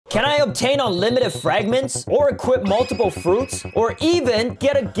Can I obtain unlimited fragments, or equip multiple fruits, or even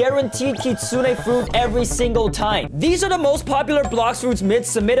get a guaranteed kitsune fruit every single time? These are the most popular Blox Fruits myths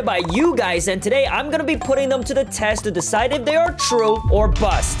submitted by you guys, and today I'm gonna be putting them to the test to decide if they are true or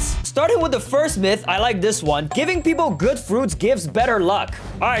busts. Starting with the first myth, I like this one. Giving people good fruits gives better luck.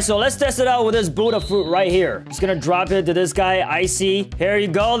 Alright, so let's test it out with this Buddha fruit right here. Just gonna drop it to this guy, Icy. Here you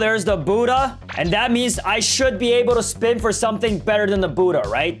go, there's the Buddha. And that means I should be able to spin for something better than the Buddha,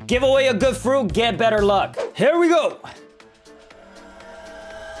 right? Give away a good fruit, get better luck. Here we go.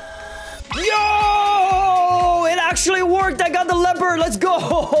 Yo! It actually worked! I got the leopard! Let's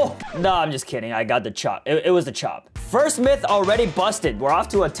go! No, I'm just kidding. I got the chop. It was the chop. First myth already busted. We're off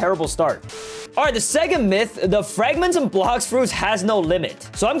to a terrible start. Alright, the second myth, the fragments in Blox Fruits has no limit.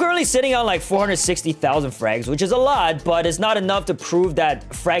 So I'm currently sitting on like 460,000 frags, which is a lot, but it's not enough to prove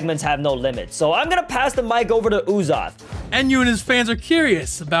that fragments have no limit. So I'm gonna pass the mic over to Uzoth. MeEnyu and his fans are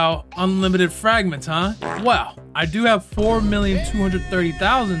curious about unlimited fragments, huh? Well, I do have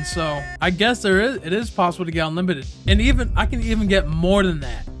 4,230,000, so I guess it is possible to get unlimited. And I can even get more than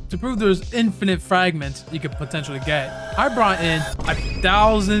that. To prove there's infinite fragments you could potentially get, I brought in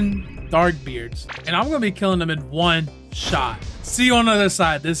 1,000 dark beards, and I'm gonna be killing them in one shot. See you on the other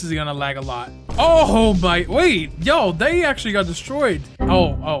side. This is gonna lag a lot. Oh my, wait, yo, they actually got destroyed.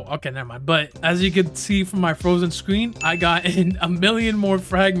 Oh, okay, never mind. But as you can see from my frozen screen, I got in 1,000,000 more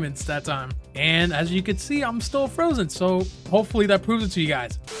fragments that time. And as you can see, I'm still frozen. So hopefully that proves it to you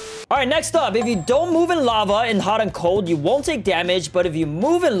guys. All right, next up, if you don't move in lava in hot and cold, you won't take damage, but if you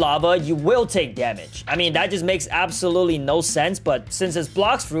move in lava, you will take damage. I mean, that just makes absolutely no sense, but since it's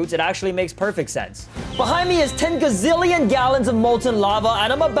Blox Fruits, it actually makes perfect sense. Behind me is 10 gazillion gallons of molten lava,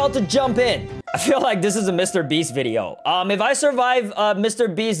 and I'm about to jump in. I feel like this is a Mr. Beast video. If I survive, Mr.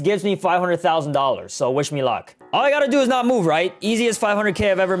 Beast gives me $500,000, so wish me luck. All I gotta do is not move, right? Easiest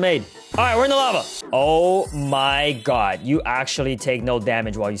 500K I've ever made. All right, we're in the lava. Oh my God, you actually take no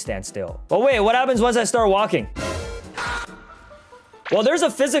damage while you stand still. But wait, what happens once I start walking? Well, there's a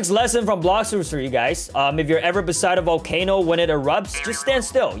physics lesson from Blox Fruits for you guys. If you're ever beside a volcano when it erupts, just stand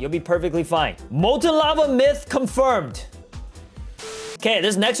still. You'll be perfectly fine. Molten lava myth confirmed. Okay,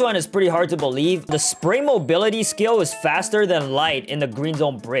 this next one is pretty hard to believe. The spring mobility skill is faster than light in the green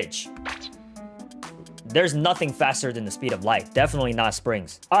zone bridge. There's nothing faster than the speed of light. Definitely not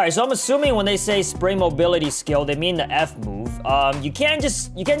springs. All right, so I'm assuming when they say spring mobility skill, they mean the F move. You can't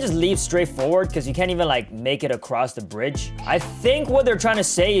just leave straight forward because you can't even like make it across the bridge. I think what they're trying to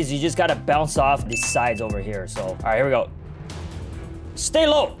say is you just gotta bounce off these sides over here. So, all right, here we go. Stay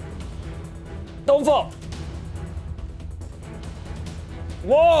low. Don't fall.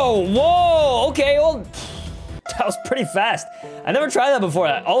 Whoa, okay, well, that was pretty fast. I never tried that before.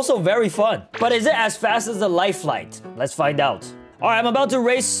 Also very fun. But is it as fast as the life flight? Let's find out. All right, I'm about to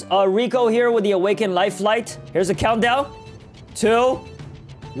race Rico here with the Awakened Life Flight. Here's a countdown. 2,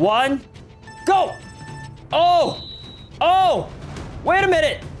 1, go! Oh, wait a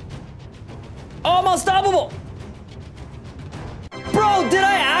minute. Oh, I'm unstoppable. Bro, did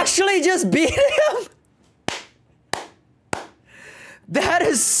I actually just beat him? That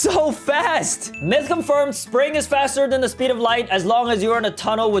is so fast! Myth confirmed, spring is faster than the speed of light as long as you're in a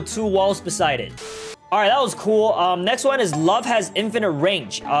tunnel with 2 walls beside it. Alright, that was cool. Next one is love has infinite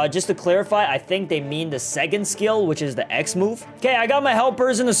range. Just to clarify, I think they mean the second skill, which is the X move. Okay, I got my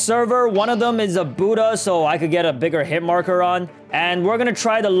helpers in the server. One of them is a Buddha, so I could get a bigger hit marker on. And we're gonna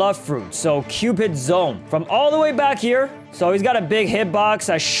try the love fruit, so Cupid zone. From all the way back here, so he's got a big hitbox.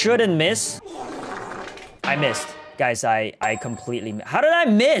 I shouldn't miss. I missed. Guys, I completely... How did I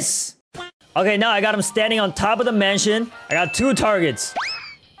miss? Okay, now I got him standing on top of the mansion. I got 2 targets.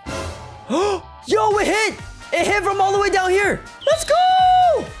 Yo, it hit! It hit from all the way down here. Let's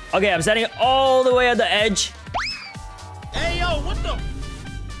go! Okay, I'm standing all the way at the edge. Hey, yo, what the...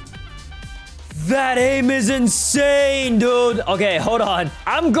 That aim is insane, dude. Okay, hold on.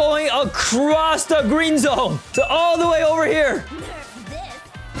 I'm going across the green zone to all the way over here.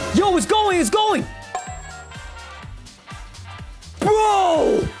 Yo, it's going!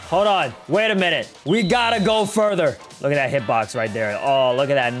 Bro! Hold on. Wait a minute. We gotta go further. Look at that hitbox right there. Oh, look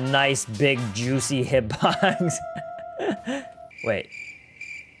at that nice, big, juicy hitbox. Wait.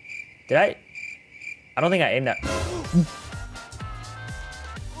 Did I? I don't think I aimed that.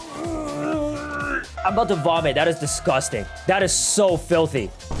 I'm about to vomit. That is disgusting. That is so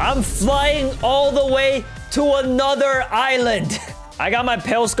filthy. I'm flying all the way to another island. I got my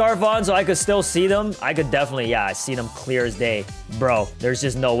pale scarf on so I could still see them. I could definitely, yeah, I see them clear as day. Bro, there's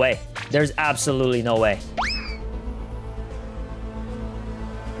just no way. There's absolutely no way.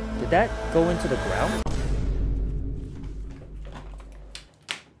 Did that go into the ground?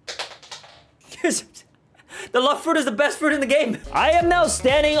 The love fruit is the best fruit in the game. I am now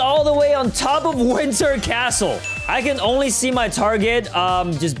standing all the way on top of Winter Castle. I can only see my target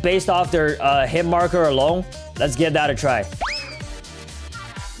just based off their hit marker alone. Let's give that a try.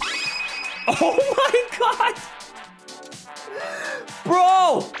 Oh my god!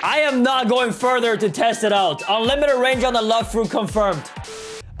 Bro! I am not going further to test it out. Unlimited range on the love fruit confirmed.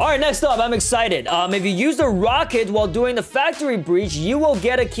 Alright, next up, I'm excited. If you use the rocket while doing the factory breach, you will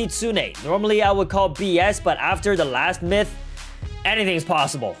get a kitsune. Normally, I would call BS, but after the last myth, anything's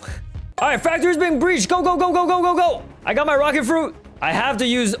possible. Alright, factory's being breached. Go, go, go, go, go, go, go. I got my rocket fruit. I have to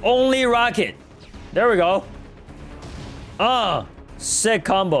use only rocket. There we go. Sick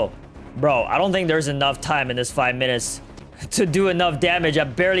combo. Bro, I don't think there's enough time in this 5 minutes to do enough damage.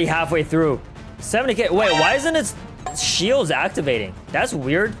 I'm barely halfway through. 70k. Wait, why isn't its shields activating? That's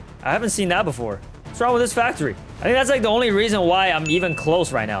weird. I haven't seen that before. What's wrong with this factory? I think that's like the only reason why I'm even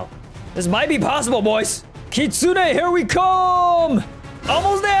close right now. This might be possible, boys. Kitsune, here we come.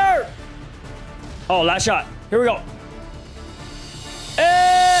 Almost there. Oh, last shot. Here we go.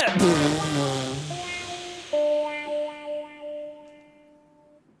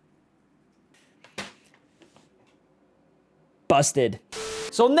 Busted.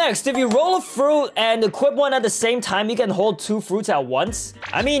 So next, if you roll a fruit and equip one at the same time, you can hold 2 fruits at once.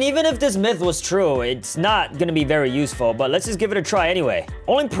 I mean, even if this myth was true, it's not gonna be very useful, but let's just give it a try anyway.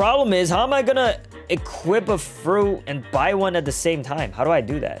 Only problem is, how am I gonna equip a fruit and buy one at the same time? How do I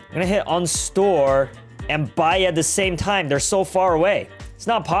do that? I'm gonna hit on store and buy at the same time. They're so far away. It's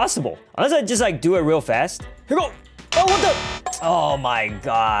not possible. Unless I just like do it real fast. Here we go. Oh, what the? Oh my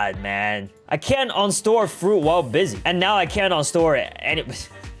god, man. I can't unstore fruit while busy. And now I can't unstore it. And it was...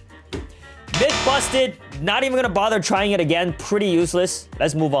 Myth busted. Not even gonna bother trying it again. Pretty useless.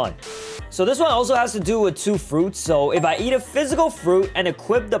 Let's move on. So this one also has to do with 2 fruits. So if I eat a physical fruit and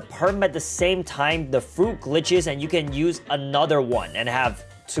equip the perm at the same time, the fruit glitches and you can use another one and have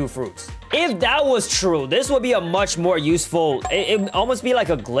 2 fruits. If that was true, this would be a much more useful... It'd almost be like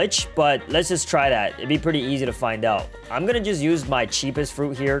a glitch, but let's just try that. It'd be pretty easy to find out. I'm gonna just use my cheapest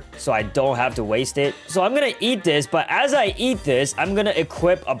fruit here, so I don't have to waste it. So I'm gonna eat this, but as I eat this, I'm gonna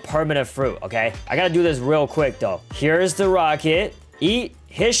equip a permanent fruit, okay? I gotta do this real quick, though. Here's the rocket. Eat,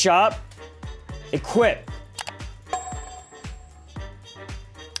 hit shop, equip.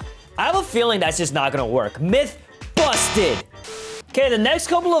 I have a feeling that's just not gonna work. Myth busted. Okay, the next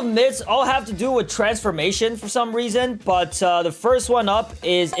couple of myths all have to do with transformation for some reason, but the first one up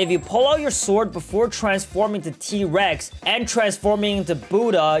is if you pull out your sword before transforming to T-Rex and transforming into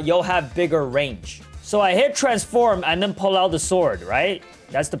Buddha, you'll have bigger range. So I hit transform and then pull out the sword, right?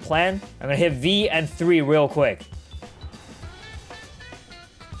 That's the plan. I'm gonna hit V and 3 real quick.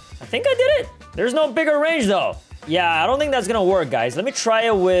 I think I did it. There's no bigger range though. Yeah, I don't think that's gonna work, guys. Let me try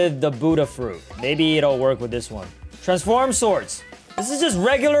it with the Buddha fruit. Maybe it'll work with this one. Transform swords. This is just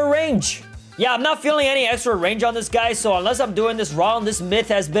regular range. Yeah, I'm not feeling any extra range on this guy, so unless I'm doing this wrong, this myth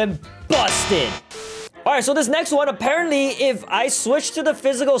has been busted. Alright, so this next one, apparently, if I switch to the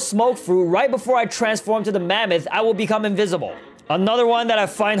physical smoke fruit right before I transform to the mammoth, I will become invisible. Another one that I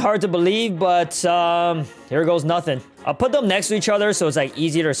find hard to believe, but here goes nothing. I'll put them next to each other so it's like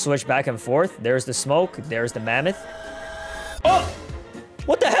easier to switch back and forth. There's the smoke, there's the mammoth. Oh!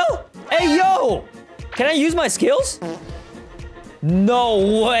 What the hell? Hey, yo! Can I use my skills?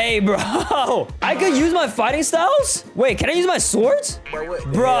 No way, bro. I could use my fighting styles? Wait, can I use my swords?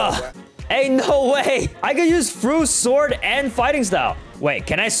 Bruh. Hey, no way. I could use fruit, sword, and fighting style. Wait,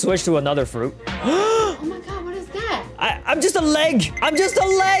 can I switch to another fruit? Oh my god, what is that? I'm just a leg. I'm just a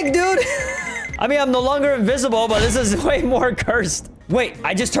leg, dude. I mean, I'm no longer invisible, but this is way more cursed. Wait,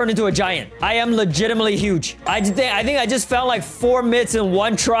 I just turned into a giant. I am legitimately huge. I think I just found like 4 myths in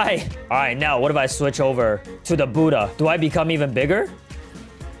one try. All right, now what if I switch over to the Buddha? Do I become even bigger?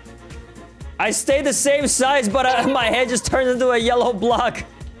 I stay the same size, but my head just turns into a yellow block.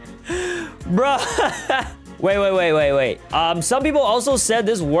 Bruh. Wait. Some people also said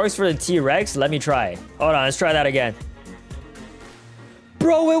this works for the T-Rex. Let me try. Hold on, let's try that again.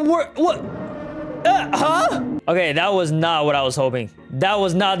 Bro, it worked. What? Huh? Okay, that was not what I was hoping. That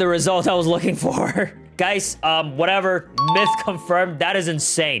was not the result I was looking for. Guys, whatever. Myth confirmed. That is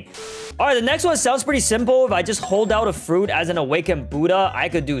insane. All right, the next one sounds pretty simple. If I just hold out a fruit as an awakened Buddha, I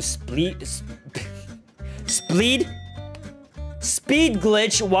could do speed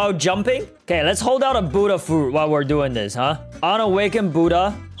glitch while jumping. Okay, let's hold out a Buddha fruit while we're doing this, huh? Unawakened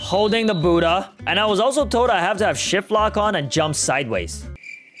Buddha, holding the Buddha. And I was also told I have to have shift lock on and jump sideways.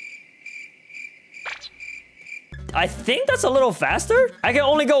 I think that's a little faster. I can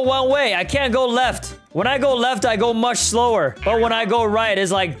only go one way. I can't go left. When I go left, I go much slower. But when I go right,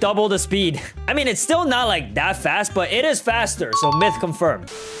 it's like double the speed. I mean, it's still not like that fast, but it is faster. So myth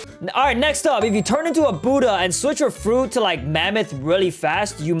confirmed. All right, next up, if you turn into a Buddha and switch your fruit to like mammoth really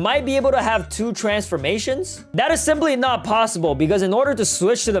fast, you might be able to have 2 transformations. That is simply not possible because in order to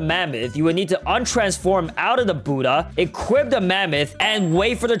switch to the mammoth, you would need to untransform out of the Buddha, equip the mammoth, and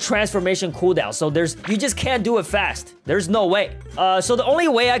wait for the transformation cooldown. So you just can't do it fast. There's no way. So the only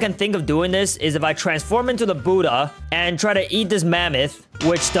way I can think of doing this is if I transform into the Buddha and try to eat this mammoth,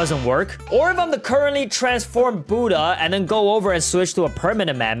 which doesn't work. Or if I'm the currently transformed Buddha and then go over and switch to a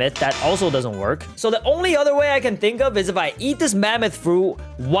permanent mammoth, that also doesn't work. So the only other way I can think of is if I eat this mammoth fruit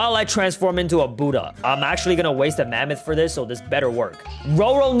while I transform into a Buddha. I'm actually gonna waste a mammoth for this, so this better work.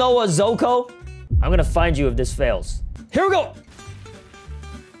 Roro Noah Zoko, I'm gonna find you if this fails. Here we go.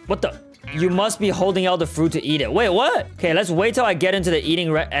 What the? You must be holding out the fruit to eat it. Wait, what? Okay, let's wait till I get into the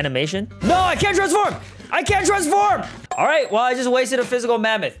eating animation. No, I can't transform! I can't transform! All right, well, I just wasted a physical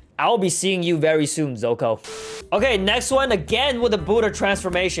mammoth. I'll be seeing you very soon, Zoko. Okay, next one, again with the Buddha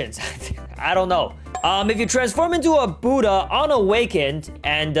transformations. I don't know. If you transform into a Buddha unawakened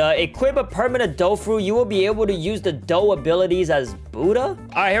and equip a permanent dough fruit, you will be able to use the dough abilities as Buddha. All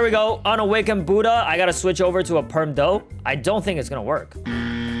right, here we go. Unawakened Buddha. I gotta switch over to a perm dough. I don't think it's gonna work.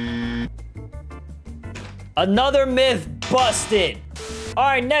 Another myth busted. All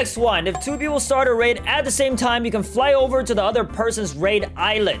right, next one. If 2 people start a raid at the same time, you can fly over to the other person's raid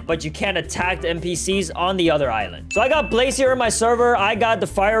island, but you can't attack the NPCs on the other island. So I got Blaze here in my server. I got the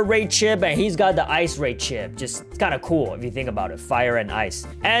fire raid chip, and he's got the ice raid chip. Just kind of cool if you think about it. Fire and ice.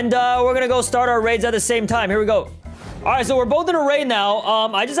 And we're gonna go start our raids at the same time. Here we go. All right, so we're both in a raid now.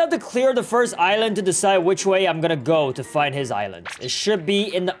 I just have to clear the first island to decide which way I'm gonna go to find his island. It should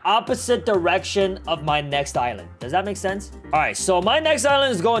be in the opposite direction of my next island. Does that make sense? All right, so my next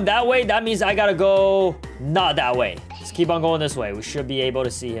island is going that way. That means I gotta go not that way. Just keep on going this way. We should be able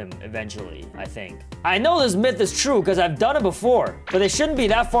to see him eventually, I think. I know this myth is true because I've done it before, but they shouldn't be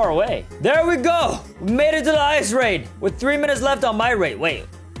that far away. There we go. We made it to the ice raid with 3 minutes left on my raid. Wait,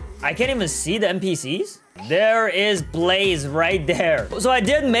 I can't even see the NPCs? There is Blaze right there. So I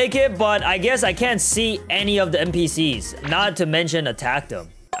did make it, but I guess I can't see any of the NPCs. Not to mention attack them.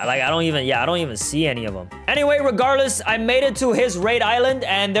 I don't even see any of them. Anyway, regardless, I made it to his raid island,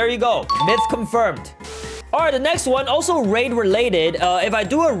 and there you go. Myth confirmed. All right, the next one, also raid related. If I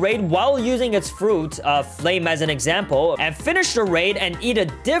do a raid while using its fruit, flame as an example, and finish the raid and eat a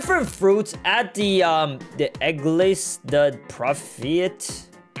different fruit at the Eglis, the Prophet.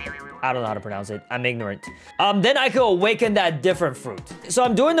 I don't know how to pronounce it. I'm ignorant. Then I could awaken that different fruit. So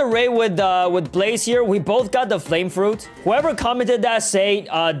I'm doing the raid with Blaze here. We both got the flame fruit. Whoever commented that say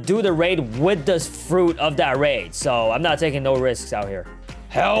do the raid with the fruit of that raid. So I'm not taking no risks out here.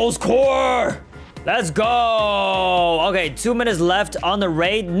 Hell's Core! Let's go! Okay, 2 minutes left on the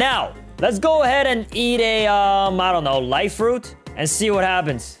raid. Now, let's go ahead and eat a, I don't know, life fruit and see what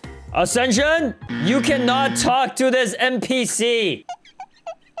happens. Ascension, you cannot talk to this NPC.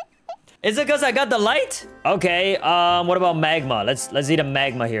 Is it because I got the light? Okay, what about magma? Let's eat a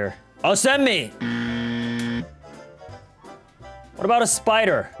magma here. Oh, send me! What about a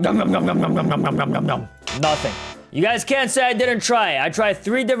spider? Nom, nom, nom, nom, nom, nom, nom, nom, nom, nom. Nothing. You guys can't say I didn't try. I tried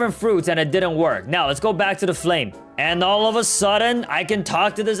 3 different fruits and it didn't work. Now, let's go back to the flame. And all of a sudden, I can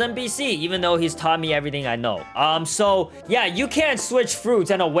talk to this NPC, even though he's taught me everything I know. So, yeah, you can't switch fruits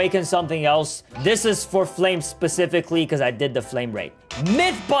and awaken something else. This is for flame specifically, because I did the flame raid.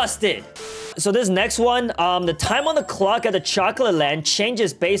 Myth busted! So this next one, the time on the clock at the Chocolate Land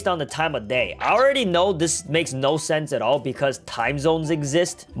changes based on the time of day. I already know this makes no sense at all because time zones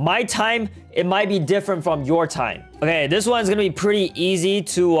exist. My time, it might be different from your time. Okay, this one's gonna be pretty easy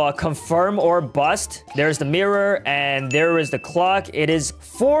to confirm or bust. There's the mirror and there is the clock. It is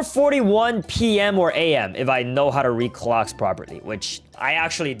 4:41 p.m. or a.m. if I know how to read clocks properly, which I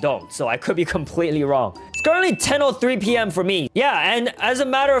actually don't, so I could be completely wrong. It's currently 10:03 p.m. for me. Yeah, and as a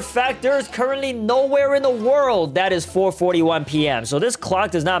matter of fact, there is currently nowhere in the world that is 4:41 p.m. So this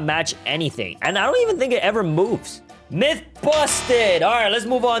clock does not match anything, and I don't even think it ever moves. Myth busted! Alright, let's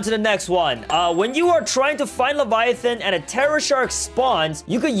move on to the next one. When you are trying to find Leviathan and a Terror Shark spawns,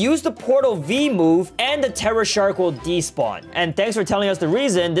 you could use the Portal V move and the Terror Shark will despawn. And thanks for telling us the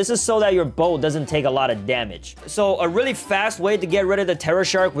reason. This is so that your boat doesn't take a lot of damage. So a really fast way to get rid of the Terror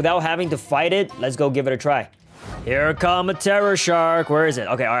Shark without having to fight it, let's go give it a try. Here come a Terror Shark. Where is it?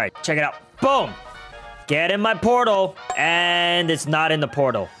 Okay, alright, check it out. Boom! Get in my portal. And it's not in the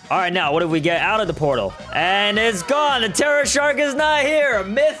portal. Alright, now, what if we get out of the portal? And it's gone! The Terror Shark is not here!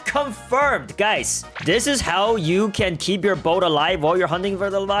 Myth confirmed! Guys, this is how you can keep your boat alive while you're hunting for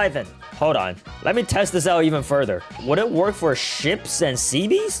the Leviathan. Hold on. Let me test this out even further. Would it work for ships and sea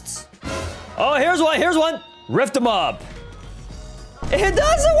beasts? Oh, here's one. Here's one. Rift them up. It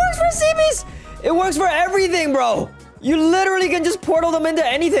does. It works for sea beasts. It works for everything, bro. You literally can just portal them into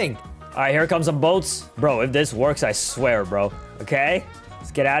anything. All right, here comes some boats. Bro, if this works, I swear, bro. Okay,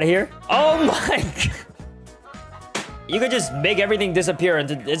 let's get out of here. Oh my God. You could just make everything disappear.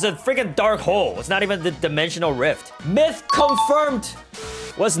 It's a freaking dark hole. It's not even the dimensional rift. Myth confirmed.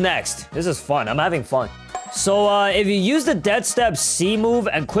 What's next? This is fun. I'm having fun. So, if you use the Death Step C move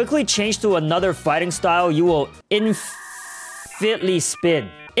and quickly change to another fighting style, you will infinitely spin.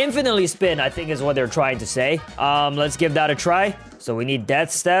 Infinitely spin, I think is what they're trying to say. Let's give that a try. So we need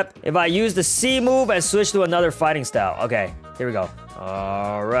Death Step. If I use the C move and switch to another fighting style. Okay, here we go.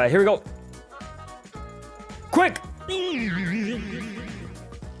 All right, here we go. Quick!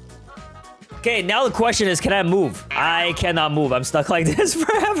 Okay, now the question is, can I move? I cannot move. I'm stuck like this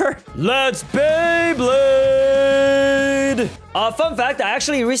forever. Let's Beyblade! Fun fact, I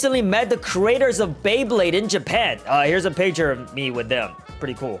actually recently met the creators of Beyblade in Japan. Here's a picture of me with them.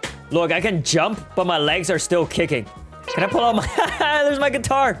 Pretty cool. Look, I can jump, but my legs are still kicking. Can I pull out my... There's my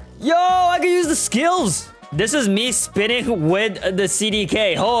guitar. Yo, I can use the skills. This is me spinning with the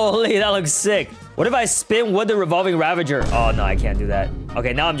CDK. Holy, that looks sick. What if I spin with the revolving Ravager? Oh, no, I can't do that.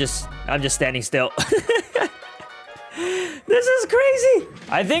 Okay, now I'm just standing still. This is crazy.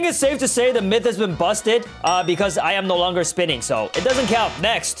 I think it's safe to say the myth has been busted because I am no longer spinning, so it doesn't count.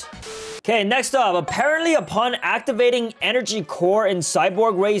 Next. Okay, next up. Apparently, upon activating Energy Core in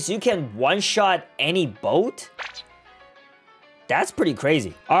Cyborg Race, you can one-shot any boat? That's pretty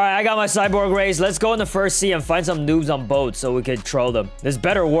crazy. All right, I got my Cyborg Race. Let's go in the first sea and find some noobs on boats so we could troll them. This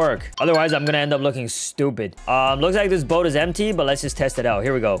better work. Otherwise, I'm gonna end up looking stupid. Looks like this boat is empty, but let's just test it out.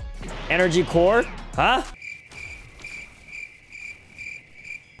 Here we go. Energy Core. Huh?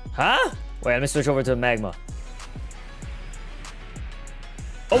 Huh? Wait, let me switch over to magma.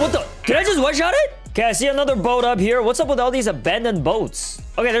 Oh, what the? Did I just one-shot it? Okay, I see another boat up here. What's up with all these abandoned boats?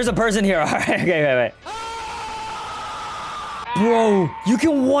 Okay, there's a person here. All right, okay, wait. Bro, you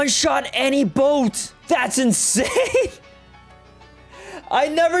can one-shot any boat. That's insane. I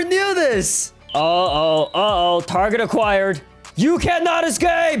never knew this. Uh-oh. Target acquired. You cannot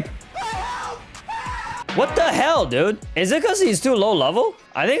escape. What the hell, dude? Is it because he's too low level?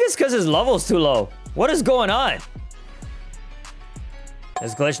 I think it's because his level's too low. What is going on?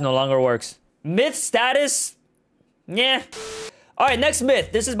 This glitch no longer works. Myth status? Yeah. All right, next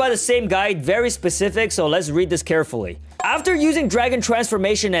myth. This is by the same guy, very specific, so let's read this carefully. After using Dragon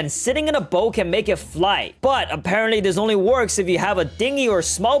Transformation and sitting in a boat can make it fly. But apparently this only works if you have a dinghy or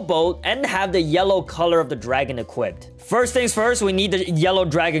small boat and have the yellow color of the dragon equipped. First things first, we need the yellow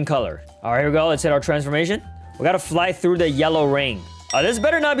dragon color. All right, here we go. Let's hit our transformation. We gotta fly through the yellow ring. This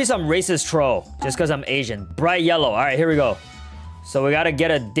better not be some racist troll, just because I'm Asian. Bright yellow. All right, here we go. So we gotta get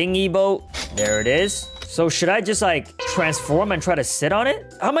a dinghy boat. There it is. So should I just like transform and try to sit on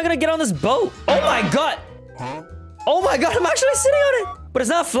it? How am I gonna get on this boat? Oh my god! Oh my god, I'm actually sitting on it! But it's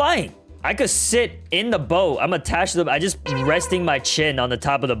not flying. I could sit in the boat. I'm attached to the... I'm just resting my chin on the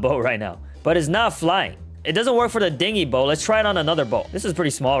top of the boat right now. But it's not flying. It doesn't work for the dinghy boat. Let's try it on another boat. This is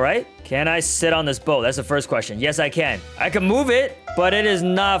pretty small, right? Can I sit on this boat? That's the first question. Yes, I can. I can move it, but it is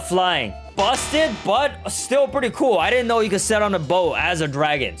not flying. Busted, but still pretty cool. I didn't know you could sit on a boat as a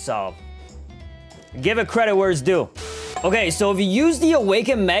dragon, so... give it credit where it's due. Okay, so if you use the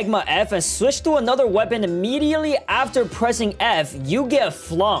Awakened Magma F and switch to another weapon immediately after pressing F, you get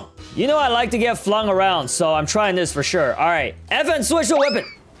flung. You know I like to get flung around, so I'm trying this for sure. All right, F and switch to weapon.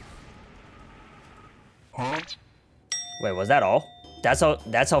 Wait, was that all? That's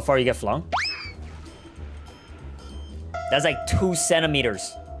how far you get flung? That's like 2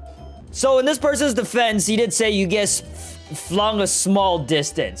 centimeters. So in this person's defense, he did say you get flung a small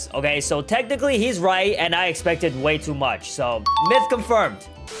distance. Okay, so technically he's right, and I expected way too much. So myth confirmed.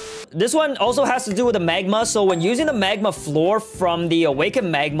 This one also has to do with the magma. So when using the magma floor from the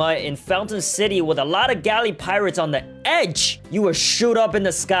Awakened Magma in Fountain City with a lot of galley pirates on the edge, you will shoot up in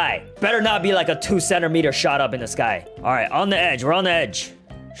the sky. Better not be like a 2 centimeter shot up in the sky. All right, on the edge. We're on the edge.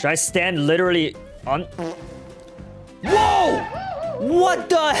 Should I stand literally on... Whoa! What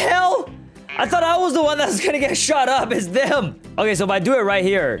the hell? I thought I was the one that's gonna get shot up. It's them. Okay, so if I do it right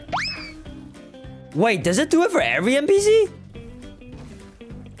here... Wait, does it do it for every NPC?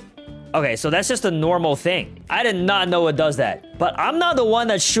 Okay, so that's just a normal thing. I did not know it does that. But I'm not the one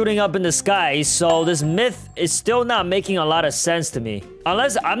that's shooting up in the sky, so this myth is still not making a lot of sense to me.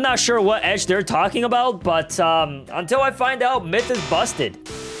 Unless I'm not sure what edge they're talking about, but until I find out, myth is busted.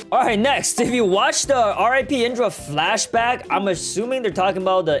 All right, next, if you watch the RIP Indra flashback, I'm assuming they're talking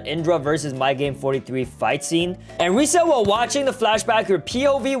about the Indra versus My Game 43 fight scene. And reset while watching the flashback, your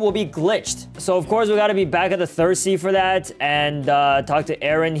POV will be glitched. So, of course, we got to be back at the third sea for that and talk to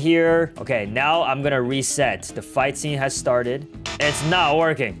Aaron here. Okay, now I'm going to reset. The fight scene has started. It's not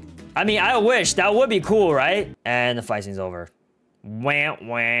working. I mean, I wish. That would be cool, right? And the fight scene's over. Wah,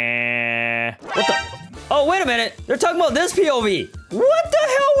 wah. What the? Oh, wait a minute. They're talking about this POV. What the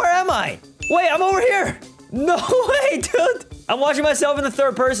hell? Where am I? Wait, I'm over here. No way, dude. I'm watching myself in the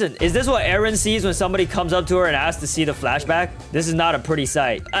third person. Is this what Erin sees when somebody comes up to her and asks to see the flashback? This is not a pretty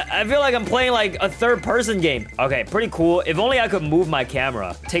sight. I feel like I'm playing like a third person game. Okay, pretty cool. If only I could move my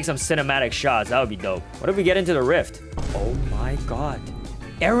camera. Take some cinematic shots. That would be dope. What if we get into the rift? Oh my God.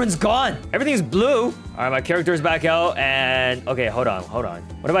 Erin's gone. Everything's blue. All right, my character's back out and... Okay, hold on.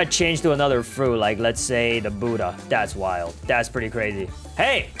 What if I change to another fruit? Like, let's say the Buddha. That's wild. That's pretty crazy.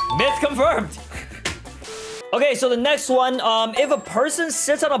 Hey, myth confirmed. Okay, so the next one, if a person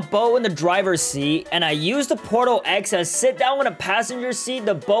sits on a boat in the driver's seat and I use the portal X and sit down in a passenger seat,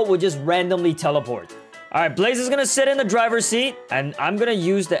 the boat will just randomly teleport. All right, Blaze is gonna sit in the driver's seat and I'm gonna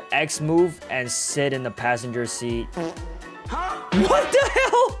use the X move and sit in the passenger seat. What the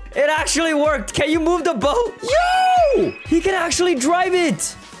hell? It actually worked. Can you move the boat? Yo! He can actually drive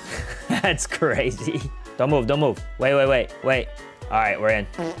it. That's crazy. Don't move. Wait. All right, we're in.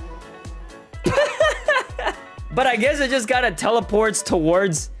 But I guess it just kind of teleports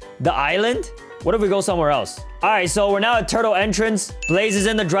towards the island. What if we go somewhere else? All right, so we're now at Turtle Entrance. Blaze is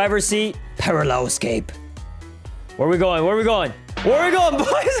in the driver's seat. Parallel escape. Where are we going,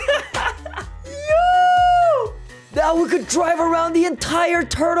 boys? Yo! Now we could drive around the entire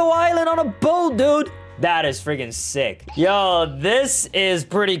Turtle Island on a boat, dude. That is freaking sick. Yo, this is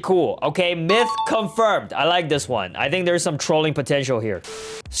pretty cool. Okay, myth confirmed. I like this one. I think there's some trolling potential here.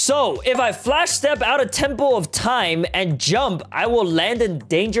 So, if I flash step out of Temple of Time and jump, I will land in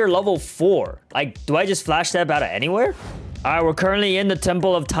danger level 4. Like, do I just flash step out of anywhere? All right, we're currently in the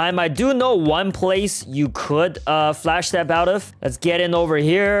Temple of Time. I do know one place you could flash step out of. Let's get in over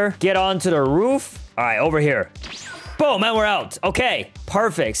here. Get onto the roof. All right, over here. Boom, and we're out. Okay,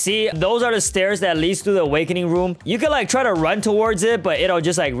 perfect. See, those are the stairs that leads to the awakening room. You can like try to run towards it, but it'll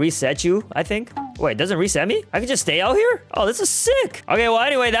just like reset you, I think. Wait, it doesn't reset me? I can just stay out here? Oh, this is sick. Okay, well,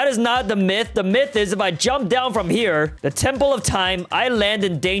 anyway, that is not the myth. The myth is if I jump down from here, the Temple of Time, I land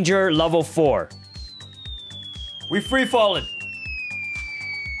in danger level 4. We free fallen.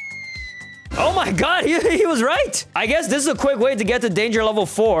 Oh my God, he was right. I guess this is a quick way to get to danger level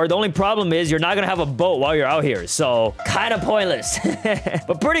 4. The only problem is you're not gonna have a boat while you're out here. So, kind of pointless.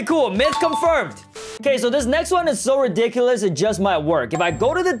 But pretty cool. Myth confirmed. Okay, so this next one is so ridiculous, it just might work. If I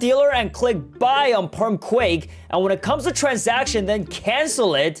go to the dealer and click buy on Perm Quake, and when it comes to transaction, then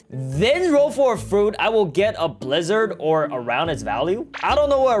cancel it, then roll for a fruit, I will get a blizzard or around its value. I don't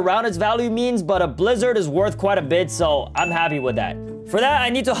know what around its value means, but a blizzard is worth quite a bit, so I'm happy with that. For that, I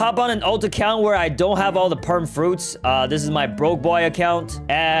need to hop on an alt account where I don't have all the perm fruits. This is my broke boy account.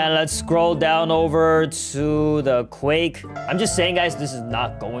 And let's scroll down over to the Quake. I'm just saying, guys, this is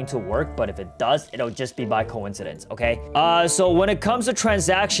not going to work, but if it does, it'll just be by coincidence, okay? So when it comes to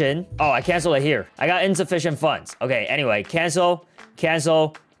transaction... Oh, I canceled it here. I got insufficient funds. Okay, anyway, cancel,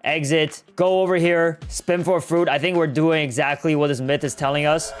 exit, go over here, spin for fruit. I think we're doing exactly what this myth is telling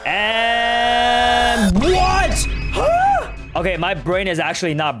us. And... What? Huh? Okay, my brain is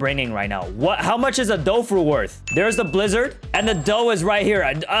actually not braining right now. What? How much is a dough fruit worth? There's the blizzard, and the dough is right here.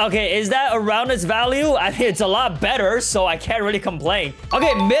 Okay, is that around its value? I mean, it's a lot better, so I can't really complain.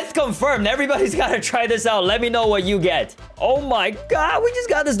 Okay, myth confirmed. Everybody's got to try this out. Let me know what you get. Oh my God, we just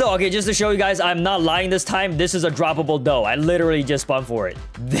got this dough. Okay, just to show you guys, I'm not lying this time. This is a droppable dough. I literally just spun for it.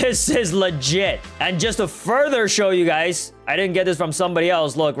 This is legit. And just to further show you guys, I didn't get this from somebody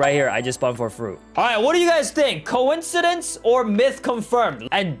else. Look, right here. I just spun for fruit. All right, what do you guys think? Coincidence or myth confirmed?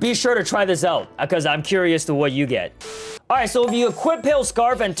 And be sure to try this out because I'm curious to what you get. All right, so if you equip Pale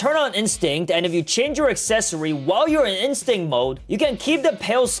Scarf and turn on Instinct, and if you change your accessory while you're in Instinct mode, you can keep the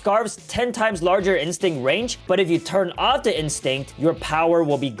Pale Scarf's 10 times larger Instinct range, but if you turn off the Instinct, your power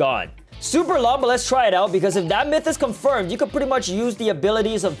will be gone. Super long, but let's try it out, because if that myth is confirmed, you could pretty much use the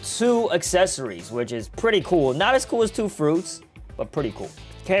abilities of 2 accessories, which is pretty cool. Not as cool as 2 fruits, but pretty cool.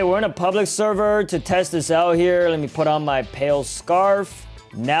 Okay, we're in a public server to test this out here. Let me put on my Pale Scarf.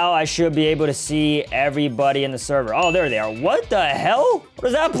 Now I should be able to see everybody in the server. Oh, there they are. What the hell? What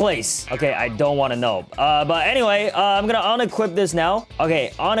is that place? Okay, I don't want to know. But anyway, I'm gonna unequip this now.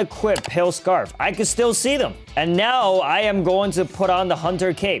 Okay, unequip Pale Scarf. I can still see them. And now I am going to put on the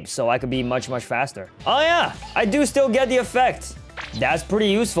Hunter Cape so I could be much, much faster. Oh yeah, I do still get the effect. That's pretty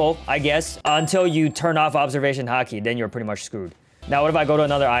useful, I guess, until you turn off observation hotkey. Then you're pretty much screwed. Now, what if I go to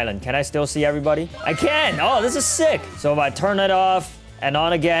another island? Can I still see everybody? I can! Oh, this is sick! So if I turn it off and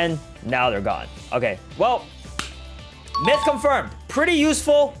on again, now they're gone. Okay, well, myth confirmed. Pretty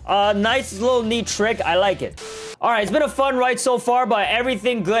useful. Nice little neat trick. I like it. All right, it's been a fun ride so far, but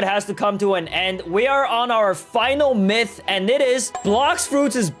everything good has to come to an end. We are on our final myth, and it is Blox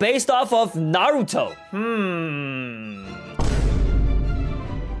Fruits is based off of Naruto.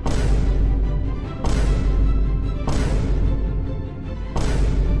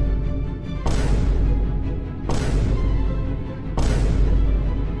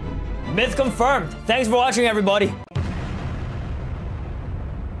 Myth confirmed. Thanks for watching, everybody.